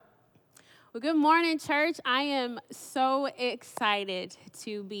Well, good morning, church. I am so excited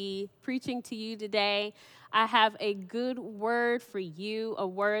to be preaching to you today. I have a good word for you, a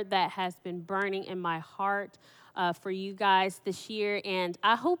word that has been burning in my heart for you guys this year, and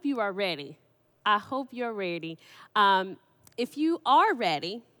I hope you are ready. I hope you're ready. If you are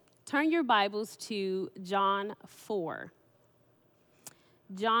ready, turn your Bibles to John 4.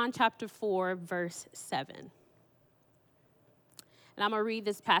 John chapter 4, verse 7. And I'm going to read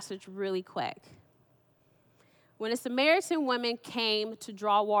this passage really quick. When a Samaritan woman came to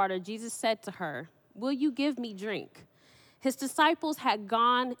draw water, Jesus said to her, "Will you give me drink?" His disciples had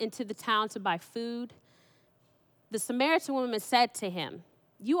gone into the town to buy food. The Samaritan woman said to him,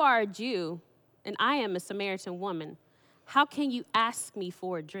 "You are a Jew, and I am a Samaritan woman. How can you ask me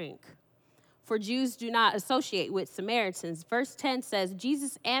for a drink?" For Jews do not associate with Samaritans. Verse 10 says,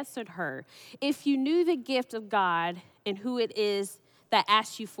 Jesus answered her, "If you knew the gift of God and who it is that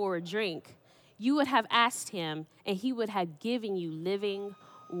asks you for a drink, you would have asked him, and he would have given you living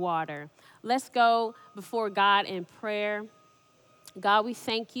water." Let's go before God in prayer. God, we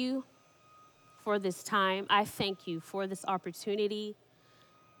thank you for this time. I thank you for this opportunity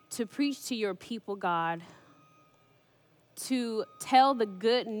to preach to your people, God, to tell the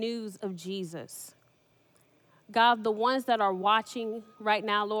good news of Jesus. God, the ones that are watching right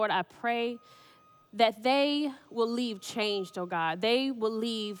now, Lord, I pray that they will leave changed, oh God. They will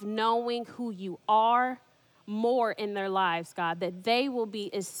leave knowing who you are more in their lives, God, that they will be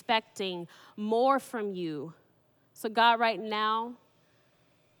expecting more from you. So God, right now,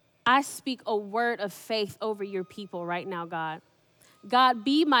 I speak a word of faith over your people right now, God. God,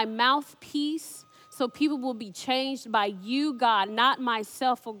 be my mouthpiece so people will be changed by you, God, not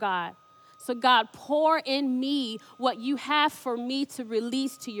myself, oh God. So God, pour in me what you have for me to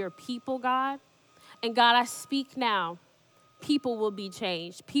release to your people, God. And God, I speak now. People will be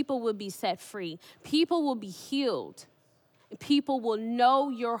changed. People will be set free. People will be healed. And people will know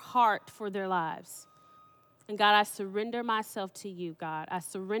your heart for their lives. And God, I surrender myself to you, God. I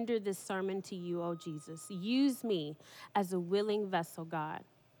surrender this sermon to you, oh Jesus. Use me as a willing vessel, God.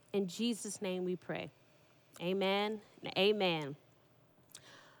 In Jesus' name we pray. Amen and amen.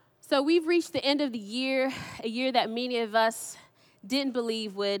 So we've reached the end of the year, a year that many of us didn't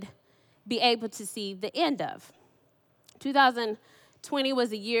believe would be able to see the end of. 2020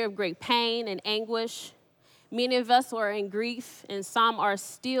 was a year of great pain and anguish. Many of us were in grief, and some are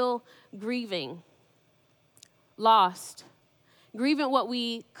still grieving, lost, grieving what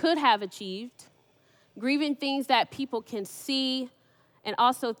we could have achieved, grieving things that people can see, and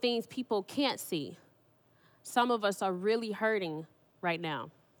also things people can't see. Some of us are really hurting right now.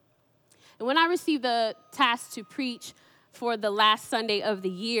 And when I received the task to preach for the last Sunday of the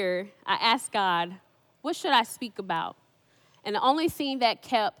year, I asked God, what should I speak about? And the only thing that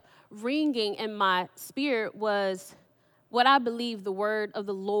kept ringing in my spirit was what I believe the word of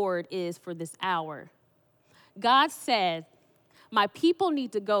the Lord is for this hour. God said, my people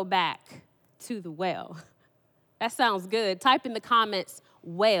need to go back to the well. That sounds good. Type in the comments,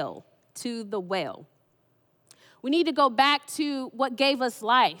 well, to the well. We need to go back to what gave us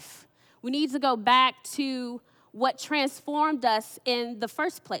life. We need to go back to what transformed us in the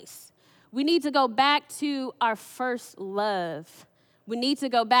first place. We need to go back to our first love. We need to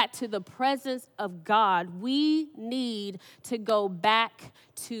go back to the presence of God. We need to go back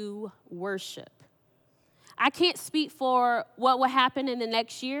to worship. I can't speak for what will happen in the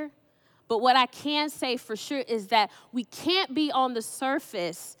next year, but what I can say for sure is that we can't be on the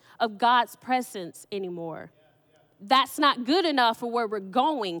surface of God's presence anymore. That's not good enough for where we're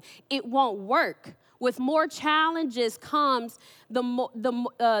going. It won't work. With more challenges comes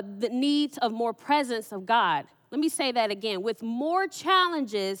the needs of more presence of God. Let me say that again. With more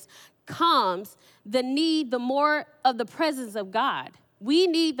challenges comes the more of the presence of God. We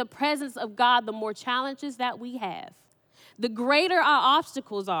need the presence of God the more challenges that we have. The greater our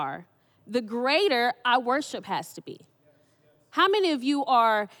obstacles are, the greater our worship has to be. How many of you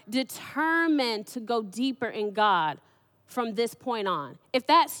are determined to go deeper in God from this point on? If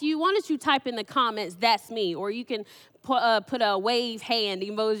that's you, why don't you type in the comments, "That's me," or you can put a wave hand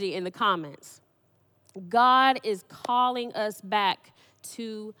emoji in the comments. God is calling us back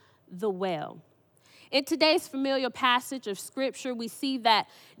to the well. In today's familiar passage of Scripture, we see that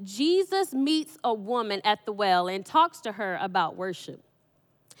Jesus meets a woman at the well and talks to her about worship.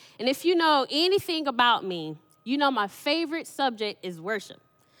 And if you know anything about me, you know my favorite subject is worship.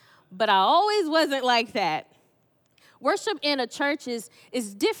 But I always wasn't like that. Worship in a church is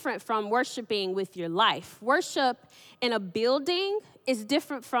different from worshiping with your life. Worship in a building is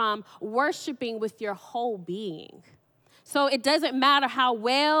different from worshiping with your whole being. So it doesn't matter how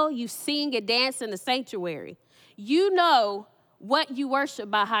well you sing and dance in the sanctuary. You know what you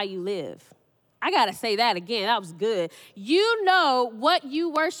worship by how you live. I got to say that again. That was good. You know what you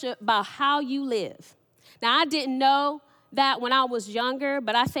worship by how you live. Now, I didn't know that when I was younger,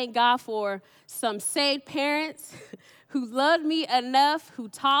 but I thank God for some saved parents who loved me enough, who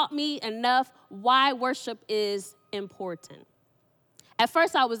taught me enough why worship is important. At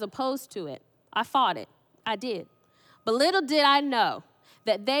first, I was opposed to it. I fought it. I did. But little did I know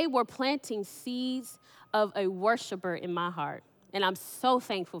that they were planting seeds of a worshiper in my heart. And I'm so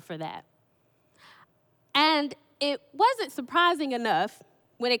thankful for that. And it wasn't surprising enough.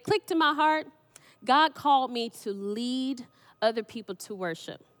 When it clicked in my heart, God called me to lead other people to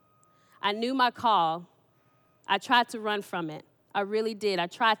worship. I knew my call. I tried to run from it. I really did. I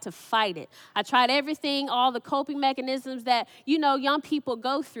tried to fight it. I tried everything, all the coping mechanisms that, young people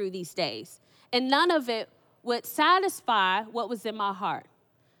go through these days. And none of it would satisfy what was in my heart.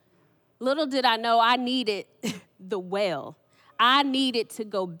 Little did I know I needed the well. I needed to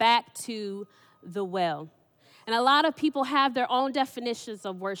go back to the well. And a lot of people have their own definitions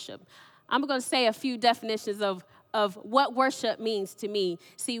of worship. I'm going to say a few definitions of what worship means to me.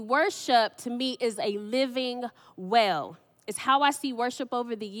 See, worship to me is a living well. It's how I see worship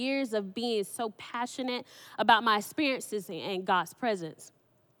over the years of being so passionate about my experiences and God's presence.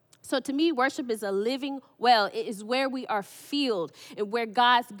 So to me, worship is a living well. It is where we are filled and where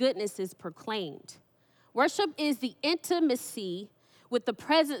God's goodness is proclaimed. Worship is the intimacy with the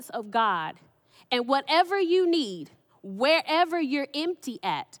presence of God. And whatever you need, wherever you're empty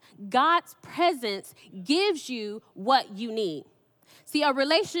at, God's presence gives you what you need. See, a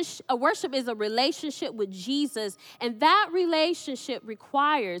worship is a relationship with Jesus, and that relationship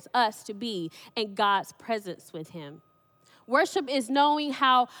requires us to be in God's presence with him. Worship is knowing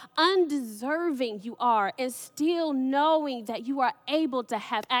how undeserving you are and still knowing that you are able to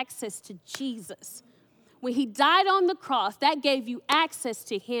have access to Jesus. When he died on the cross, that gave you access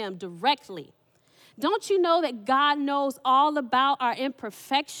to him directly. Don't you know that God knows all about our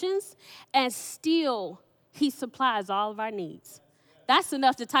imperfections and still he supplies all of our needs? That's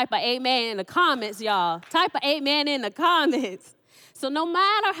enough to type an amen in the comments, y'all. Type an amen in the comments. So no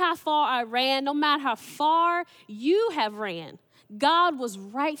matter how far I ran, no matter how far you have ran, God was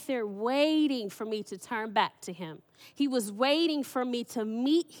right there waiting for me to turn back to him. He was waiting for me to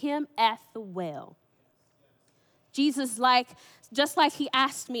meet him at the well. Jesus, just like he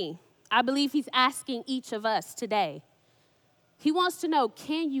asked me, I believe he's asking each of us today. He wants to know,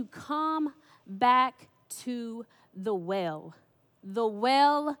 can you come back to the well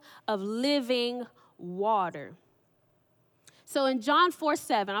of living water? So in John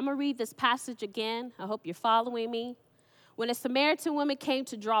 4:7, I'm going to read this passage again. I hope you're following me. When a Samaritan woman came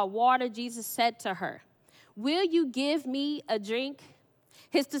to draw water, Jesus said to her, "Will you give me a drink?"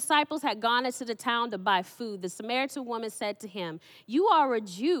 His disciples had gone into the town to buy food. The Samaritan woman said to him, "You are a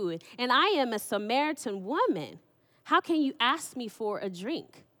Jew, and I am a Samaritan woman. How can you ask me for a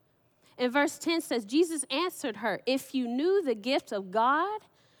drink?" And verse 10 says, Jesus answered her, "If you knew the gift of God,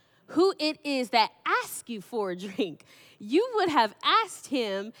 who it is that asks you for a drink, you would have asked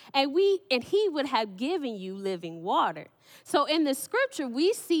him, and he would have given you living water." So in the scripture,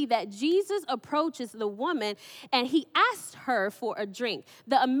 we see that Jesus approaches the woman and he asked her for a drink.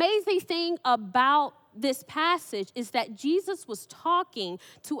 The amazing thing about this passage is that Jesus was talking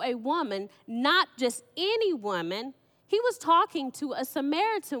to a woman, not just any woman. He was talking to a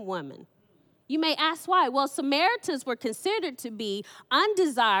Samaritan woman. You may ask why. Well, Samaritans were considered to be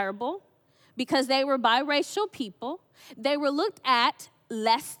undesirable because they were biracial people. They were looked at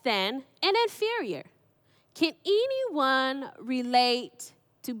less than and inferior. Can anyone relate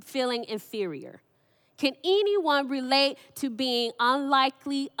to feeling inferior? Can anyone relate to being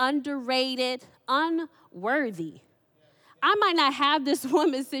unlikely, underrated, unworthy? I might not have this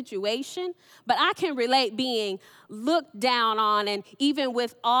woman's situation, but I can relate being looked down on. And even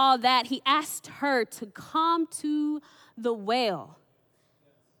with all that, he asked her to come to the well.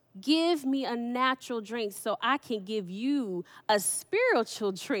 Give me a natural drink so I can give you a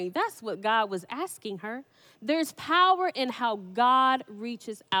spiritual drink. That's what God was asking her. There's power in how God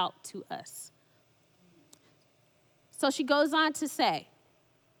reaches out to us. So she goes on to say,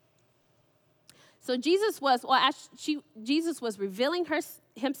 so Jesus was revealing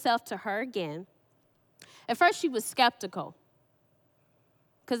himself to her again. At first, she was skeptical.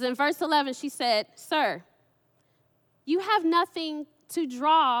 Because in verse 11, she said, "Sir, you have nothing to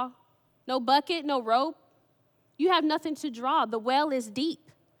draw, no bucket, no rope. You have nothing to draw. The well is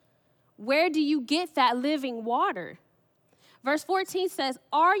deep. Where do you get that living water?" Verse 14 says,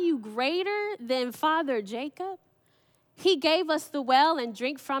 "Are you greater than Father Jacob? He gave us the well and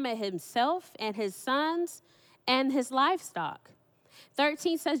drink from it himself and his sons and his livestock.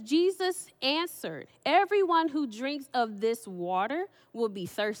 13 says, Jesus answered, everyone who drinks of this water will be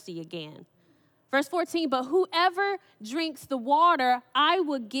thirsty again. Verse 14, but whoever drinks the water I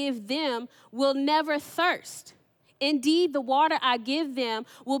will give them will never thirst. Indeed, the water I give them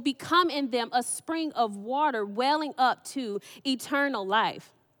will become in them a spring of water welling up to eternal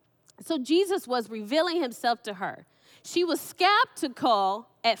life. So Jesus was revealing himself to her. She was skeptical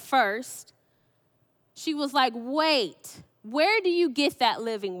at first. She was like, wait, where do you get that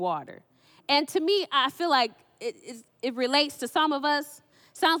living water? And to me, I feel like it relates to some of us.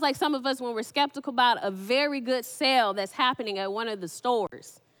 Sounds like some of us when we're skeptical about a very good sale that's happening at one of the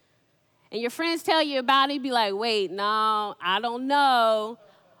stores. And your friends tell you about it, be like, wait, no, I don't know.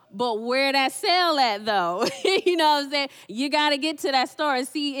 But where that sale at, though? You know what I'm saying? You got to get to that store and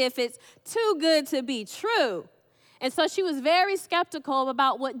see if it's too good to be true. And so she was very skeptical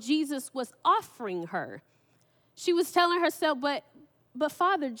about what Jesus was offering her. She was telling herself, but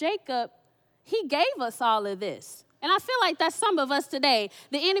Father Jacob, he gave us all of this. And I feel like that's some of us today.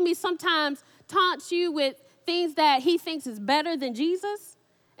 The enemy sometimes taunts you with things that he thinks is better than Jesus.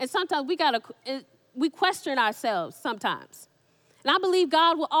 And sometimes we question ourselves sometimes. And I believe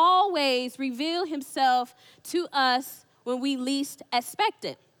God will always reveal himself to us when we least expect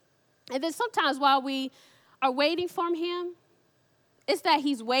it. And then sometimes while we are waiting for him, it's that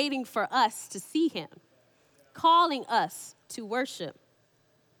he's waiting for us to see him, calling us to worship.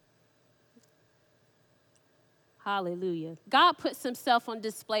 Hallelujah. God puts himself on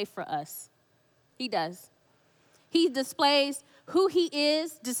display for us. He does. He displays who he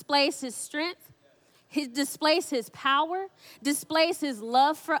is, displays his strength, he displays his power, displays his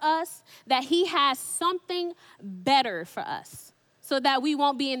love for us, that he has something better for us so that we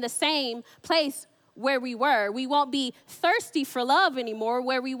won't be in the same place where we were. We won't be thirsty for love anymore,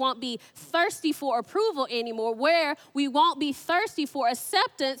 where we won't be thirsty for approval anymore, where we won't be thirsty for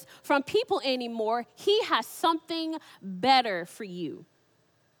acceptance from people anymore. He has something better for you.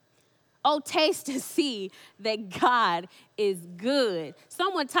 Oh, taste and see that God is good.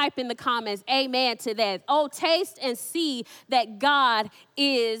 Someone type in the comments, amen to that. Oh, taste and see that God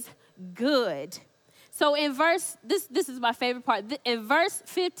is good. So in this is my favorite part. In verse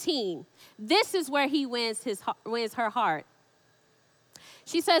 15, this is where he wins her heart.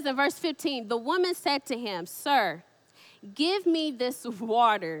 She says in verse 15, the woman said to him, Sir, give me this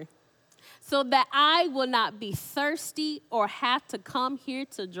water so that I will not be thirsty or have to come here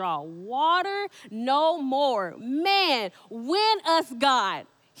to draw water no more. Man, win us, God.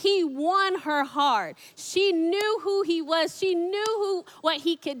 He won her heart. She knew who he was. She knew what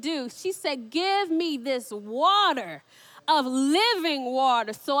he could do. She said, give me this water of living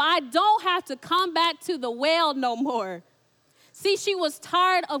water so I don't have to come back to the well no more. See, she was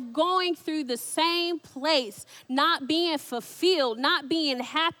tired of going through the same place, not being fulfilled, not being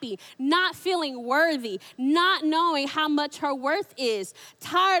happy, not feeling worthy, not knowing how much her worth is.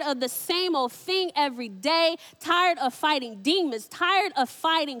 Tired of the same old thing every day, tired of fighting demons, tired of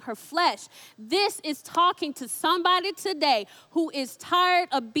fighting her flesh. This is talking to somebody today who is tired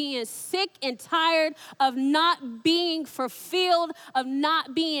of being sick and tired of not being fulfilled, of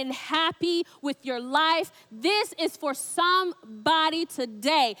not being happy with your life. This is for somebody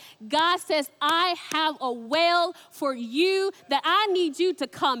today. God says, I have a well for you that I need you to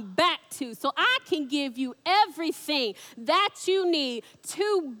come back to so I can give you everything that you need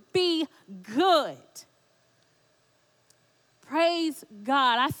to be good. Praise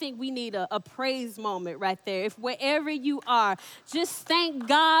God. I think we need a praise moment right there. If wherever you are, just thank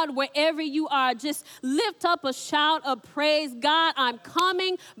God wherever you are. Just lift up a shout of praise. God, I'm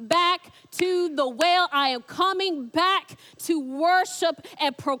coming back to the well. I am coming back to worship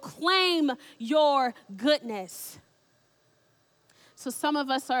and proclaim your goodness. So some of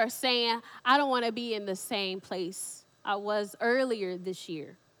us are saying, I don't want to be in the same place I was earlier this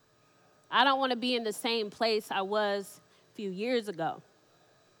year. I don't want to be in the same place I was few years ago.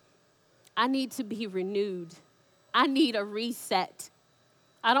 I need to be renewed. I need a reset.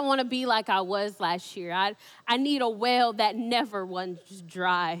 I don't want to be like I was last year. I need a well that never runs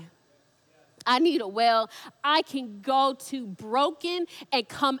dry. I need a well I can go to broken and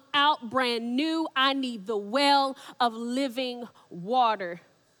come out brand new. I need the well of living water.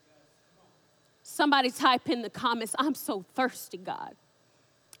 Somebody type in the comments, I'm so thirsty, God.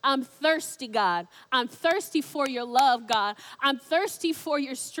 I'm thirsty, God. I'm thirsty for your love, God. I'm thirsty for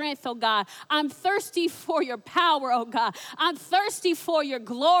your strength, oh God. I'm thirsty for your power, oh God. I'm thirsty for your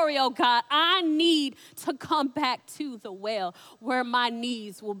glory, oh God. I need to come back to the well where my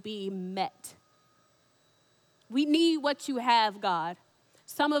needs will be met. We need what you have, God.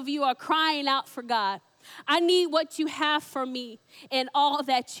 Some of you are crying out for God. I need what you have for me and all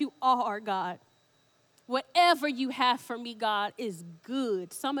that you are, God. Whatever you have for me, God, is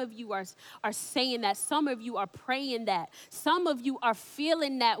good. Some of you are saying that. Some of you are praying that. Some of you are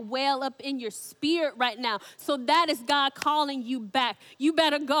feeling that well up in your spirit right now. So that is God calling you back. You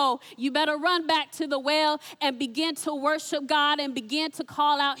better go. You better run back to the well and begin to worship God and begin to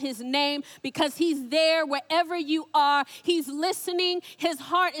call out his name, because he's there wherever you are. He's listening. His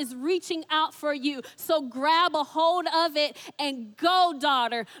heart is reaching out for you. So grab a hold of it and go,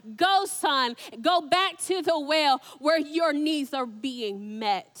 daughter. Go, son. Go back to the well where your needs are being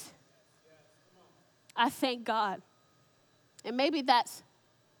met. I thank God. And maybe that's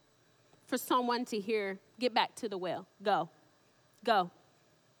for someone to hear. Get back to the well. Go. Go.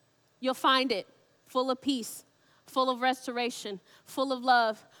 You'll find it full of peace, full of restoration, full of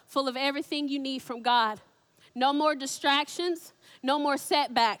love, full of everything you need from God. No more distractions, no more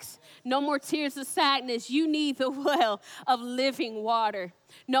setbacks, no more tears of sadness. You need the well of living water.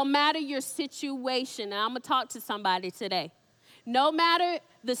 No matter your situation, and I'm going to talk to somebody today. No matter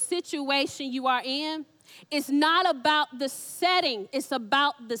the situation you are in, it's not about the setting, it's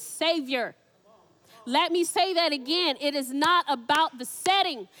about the Savior. Let me say that again. It is not about the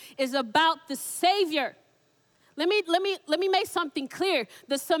setting, it's about the Savior. Let me make something clear.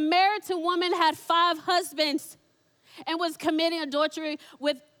 The Samaritan woman had 5 husbands and was committing adultery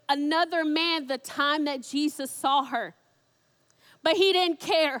with another man the time that Jesus saw her. But he didn't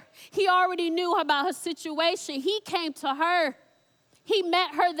care. He already knew about her situation. He came to her. He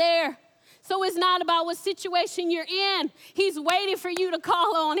met her there. So it's not about what situation you're in. He's waiting for you to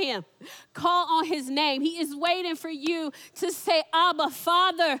call on him. Call on his name. He is waiting for you to say, Abba,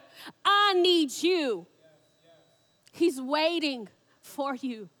 Father, I need you. He's waiting for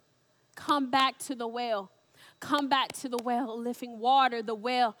you. Come back to the well. Come back to the well of living water, the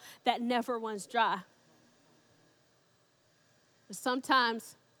well that never runs dry. But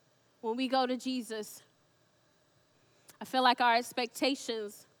sometimes when we go to Jesus, I feel like our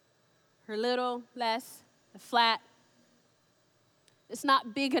expectations are little, less, flat. It's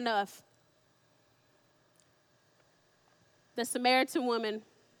not big enough. The Samaritan woman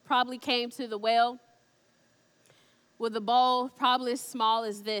probably came to the well with a bowl probably as small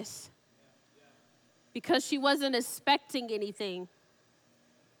as this, because she wasn't expecting anything.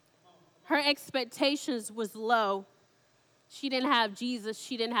 Her expectations was low. She didn't have Jesus.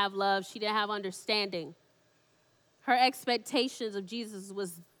 She didn't have love. She didn't have understanding. Her expectations of Jesus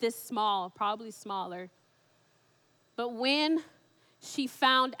was this small, probably smaller. But when she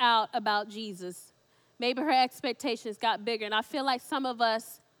found out about Jesus, maybe her expectations got bigger. And I feel like some of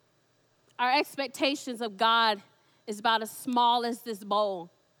us, our expectations of God is about as small as this bowl.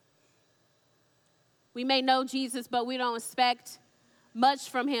 We may know Jesus, but we don't expect much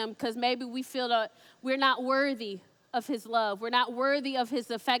from him because maybe we feel that we're not worthy of his love. We're not worthy of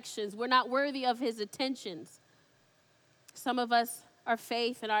his affections. We're not worthy of his attentions. Some of us, our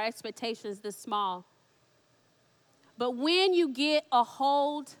faith and our expectations this small. But when you get a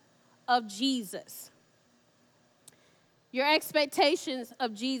hold of Jesus, your expectations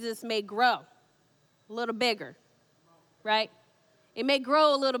of Jesus may grow a little bigger, right? It may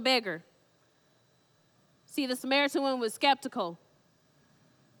grow a little bigger. See, the Samaritan woman was skeptical,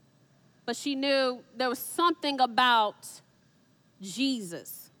 but she knew there was something about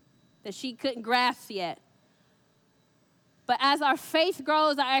Jesus that she couldn't grasp yet. But as our faith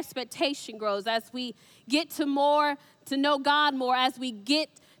grows, our expectation grows. As we get to know God more, as we get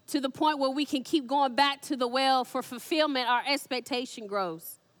to the point where we can keep going back to the well for fulfillment, our expectation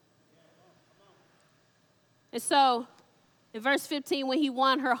grows. And so, in verse 15, when he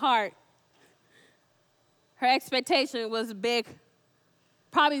won her heart, her expectation was big,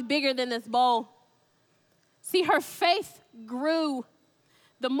 probably bigger than this bowl. See, her faith grew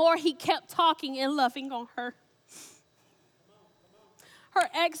the more he kept talking and loving on her. Her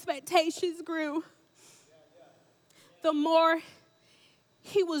expectations grew the more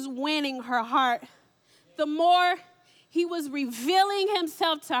he was winning her heart, the more he was revealing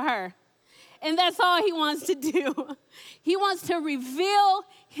himself to her. And that's all he wants to do. He wants to reveal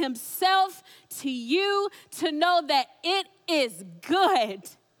himself to you to know that it is good.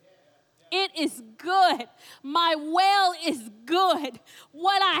 It is good. My well is good.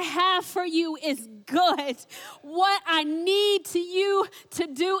 What I have for you is good. What I need to you to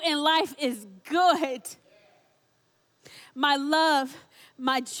do in life is good. My love,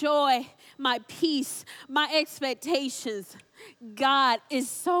 my joy, my peace, my expectations. God is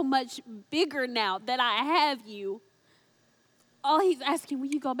so much bigger now that I have you. All he's asking, will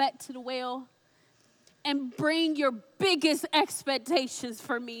you go back to the well? and bring your biggest expectations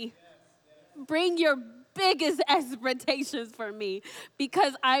for me. Bring your biggest expectations for me,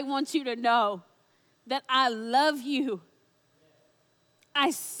 because I want you to know that I love you.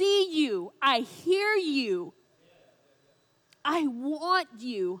 I see you. I hear you. I want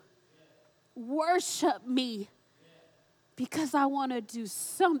you. Worship me, because I want to do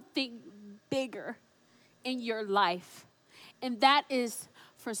something bigger in your life. And that is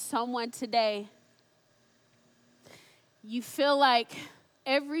for someone today. You feel like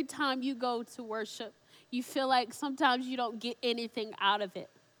every time you go to worship, you feel like sometimes you don't get anything out of it.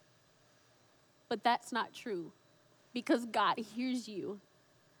 But that's not true, because God hears you.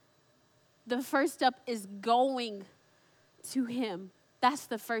 The first step is going to him. That's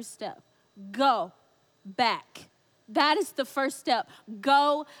the first step. Go back. That is the first step.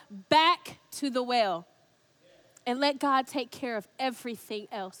 Go back to the well and let God take care of everything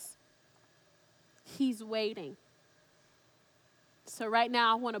else. He's waiting. So right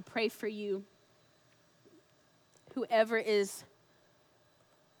now, I want to pray for you. Whoever is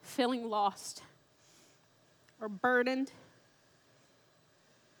feeling lost or burdened,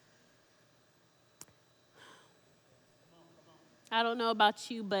 I don't know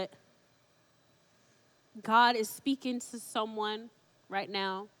about you, but God is speaking to someone right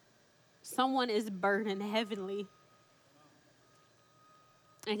now. Someone is burdened heavily,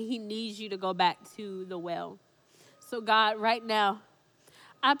 and he needs you to go back to the well. So God, right now,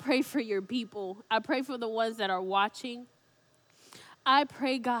 I pray for your people. I pray for the ones that are watching. I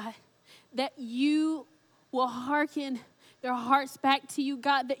pray, God, that you will hearken their hearts back to you,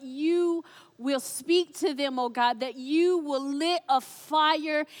 God, that you will speak to them, oh God, that you will lit a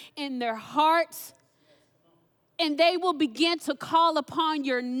fire in their hearts, and they will begin to call upon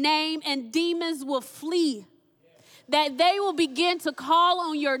your name, and demons will flee. That they will begin to call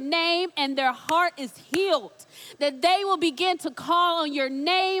on your name and their heart is healed. That they will begin to call on your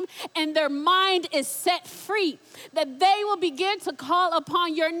name and their mind is set free. That they will begin to call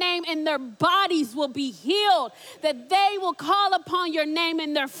upon your name and their bodies will be healed. That they will call upon your name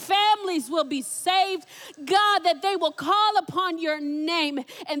and their families will be saved. God, that they will call upon your name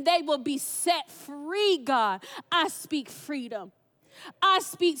and they will be set free, God. I speak freedom. I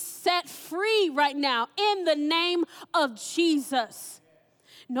speak set free right now in the name of Jesus.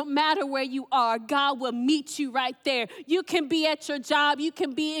 No matter where you are, God will meet you right there. You can be at your job. You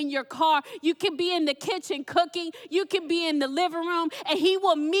can be in your car. You can be in the kitchen cooking. You can be in the living room, and he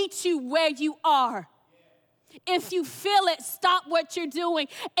will meet you where you are. If you feel it, stop what you're doing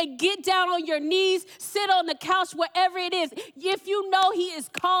and get down on your knees, sit on the couch, wherever it is. If you know he is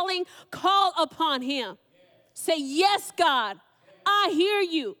calling, call upon him. Say, yes, God. I hear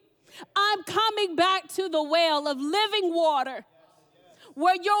you. I'm coming back to the well of living water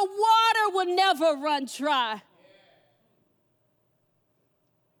where your water will never run dry.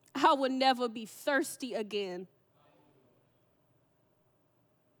 I will never be thirsty again.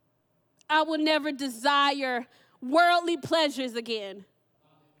 I will never desire worldly pleasures again.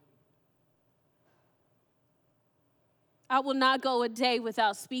 I will not go a day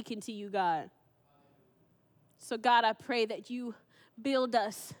without speaking to you, God. So, God, I pray that you build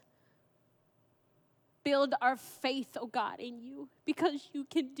us. Build our faith, oh God, in you, because you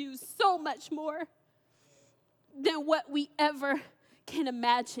can do so much more than what we ever can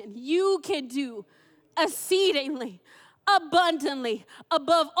imagine. You can do exceedingly, abundantly,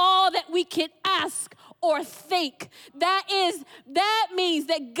 above all that we can ask or think. That means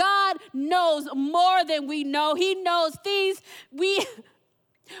that God knows more than we know. He knows things we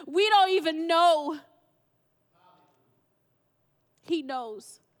don't even know. He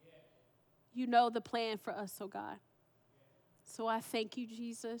knows. You know the plan for us, oh God. So I thank you,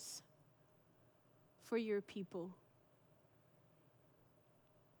 Jesus, for your people.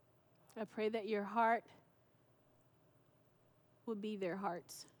 I pray that your heart will be their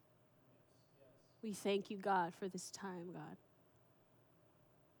hearts. We thank you, God, for this time, God.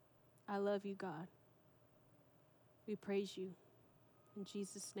 I love you, God. We praise you. In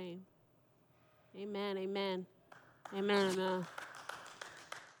Jesus' name. Amen, amen. Amen, amen.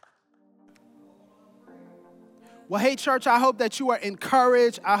 Well, hey, church, I hope that you are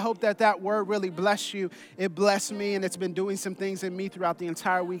encouraged. I hope that that word really blessed you. It blessed me, and it's been doing some things in me throughout the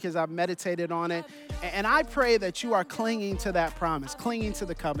entire week as I've meditated on it. And I pray that you are clinging to that promise, clinging to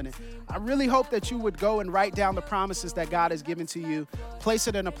the covenant. I really hope that you would go and write down the promises that God has given to you, place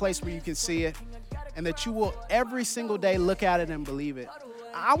it in a place where you can see it, and that you will every single day look at it and believe it.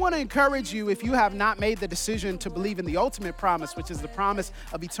 I want to encourage you, if you have not made the decision to believe in the ultimate promise, which is the promise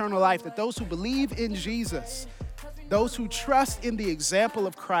of eternal life, that those who believe in Jesus, those who trust in the example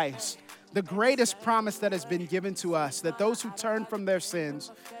of Christ, the greatest promise that has been given to us, that those who turn from their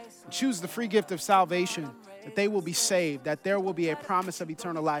sins, choose the free gift of salvation, that they will be saved, that there will be a promise of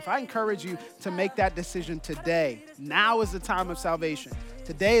eternal life. I encourage you to make that decision today. Now is the time of salvation.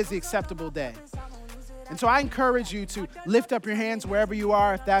 Today is the acceptable day. And so I encourage you to lift up your hands wherever you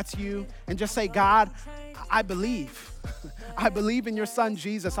are, if that's you, and just say, God, I believe. I believe in your son,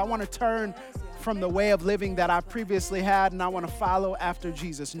 Jesus. I want to turn from the way of living that I previously had, and I want to follow after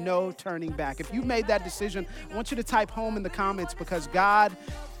Jesus. No turning back. If you made that decision, I want you to type home in the comments, because God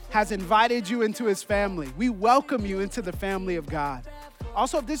has invited you into his family. We welcome you into the family of God.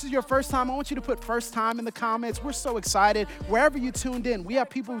 Also, if this is your first time, I want you to put first time in the comments. We're so excited. Wherever you tuned in, we have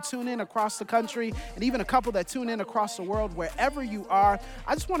people who tune in across the country and even a couple that tune in across the world. Wherever you are,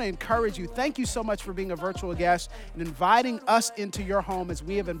 I just want to encourage you. Thank you so much for being a virtual guest and inviting us into your home as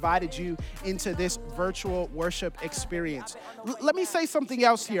we have invited you into this virtual worship experience. Let me say something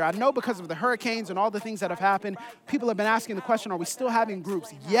else here. I know because of the hurricanes and all the things that have happened, people have been asking the question, are we still having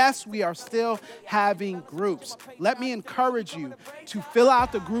groups? Yes, we are still having groups. Let me encourage you to fill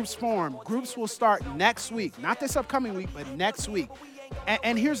out the groups form. Groups will start next week, not this upcoming week, but next week.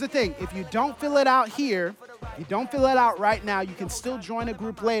 And here's the thing, if you don't fill it out here, you don't fill it out right now, you can still join a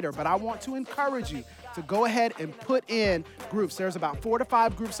group later, but I want to encourage you to go ahead and put in groups. There's about 4 to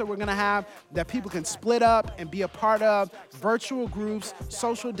 5 groups that we're gonna have that people can split up and be a part of, virtual groups,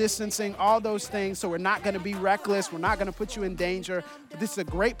 social distancing, all those things. So we're not gonna be reckless, we're not gonna put you in danger, but this is a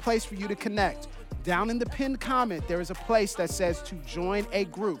great place for you to connect. Down in the pinned comment, there is a place that says to join a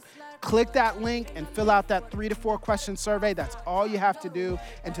group. Click that link and fill out that 3 to 4 question survey. That's all you have to do.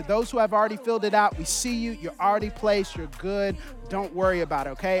 And to those who have already filled it out, we see you. You're already placed. You're good. Don't worry about it,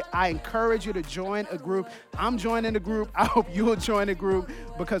 okay? I encourage you to join a group. I'm joining a group. I hope you will join a group,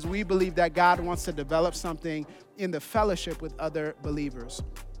 because we believe that God wants to develop something in the fellowship with other believers.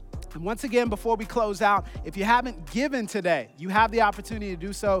 And once again, before we close out, if you haven't given today, you have the opportunity to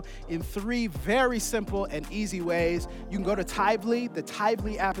do so in 3 very simple and easy ways. You can go to Tithely, the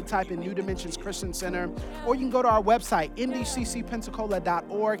Tithely app, and type in New Dimensions Christian Center. Or you can go to our website,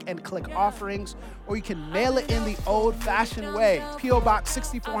 ndccpensacola.org, and click offerings. Or you can mail it in the old-fashioned way, P.O. Box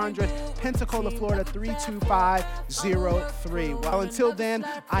 6400, Pensacola, Florida 32503. Well, until then,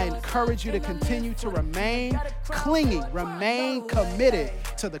 I encourage you to continue to remain clinging, remain committed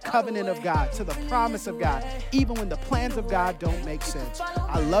to the covenant of God, to the promise of God, even when the plans of God don't make sense.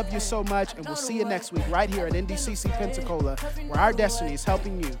 I love you so much, and we'll see you next week right here at NDCC Pensacola, where our destiny is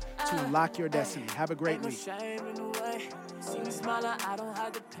helping you to unlock your destiny. Have a great week. See me smiling, I don't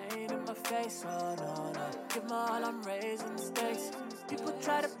hide the pain in my face. Oh no, no. Give my all, I'm raising the stakes. People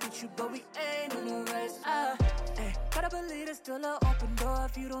try to beat you, but we ain't in a race. Gotta believe there's still an open door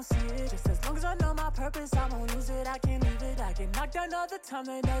if you don't see it. Just as long as I know my purpose, I won't lose it. I can't leave it. I get knocked down all the time,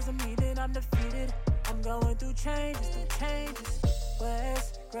 that doesn't mean that I'm defeated. I'm going through changes.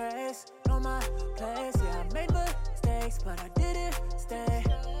 Ways, grace, know my place. Yeah, I made mistakes, but I didn't stay.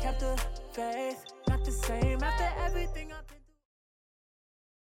 Kept the faith, not the same after everything I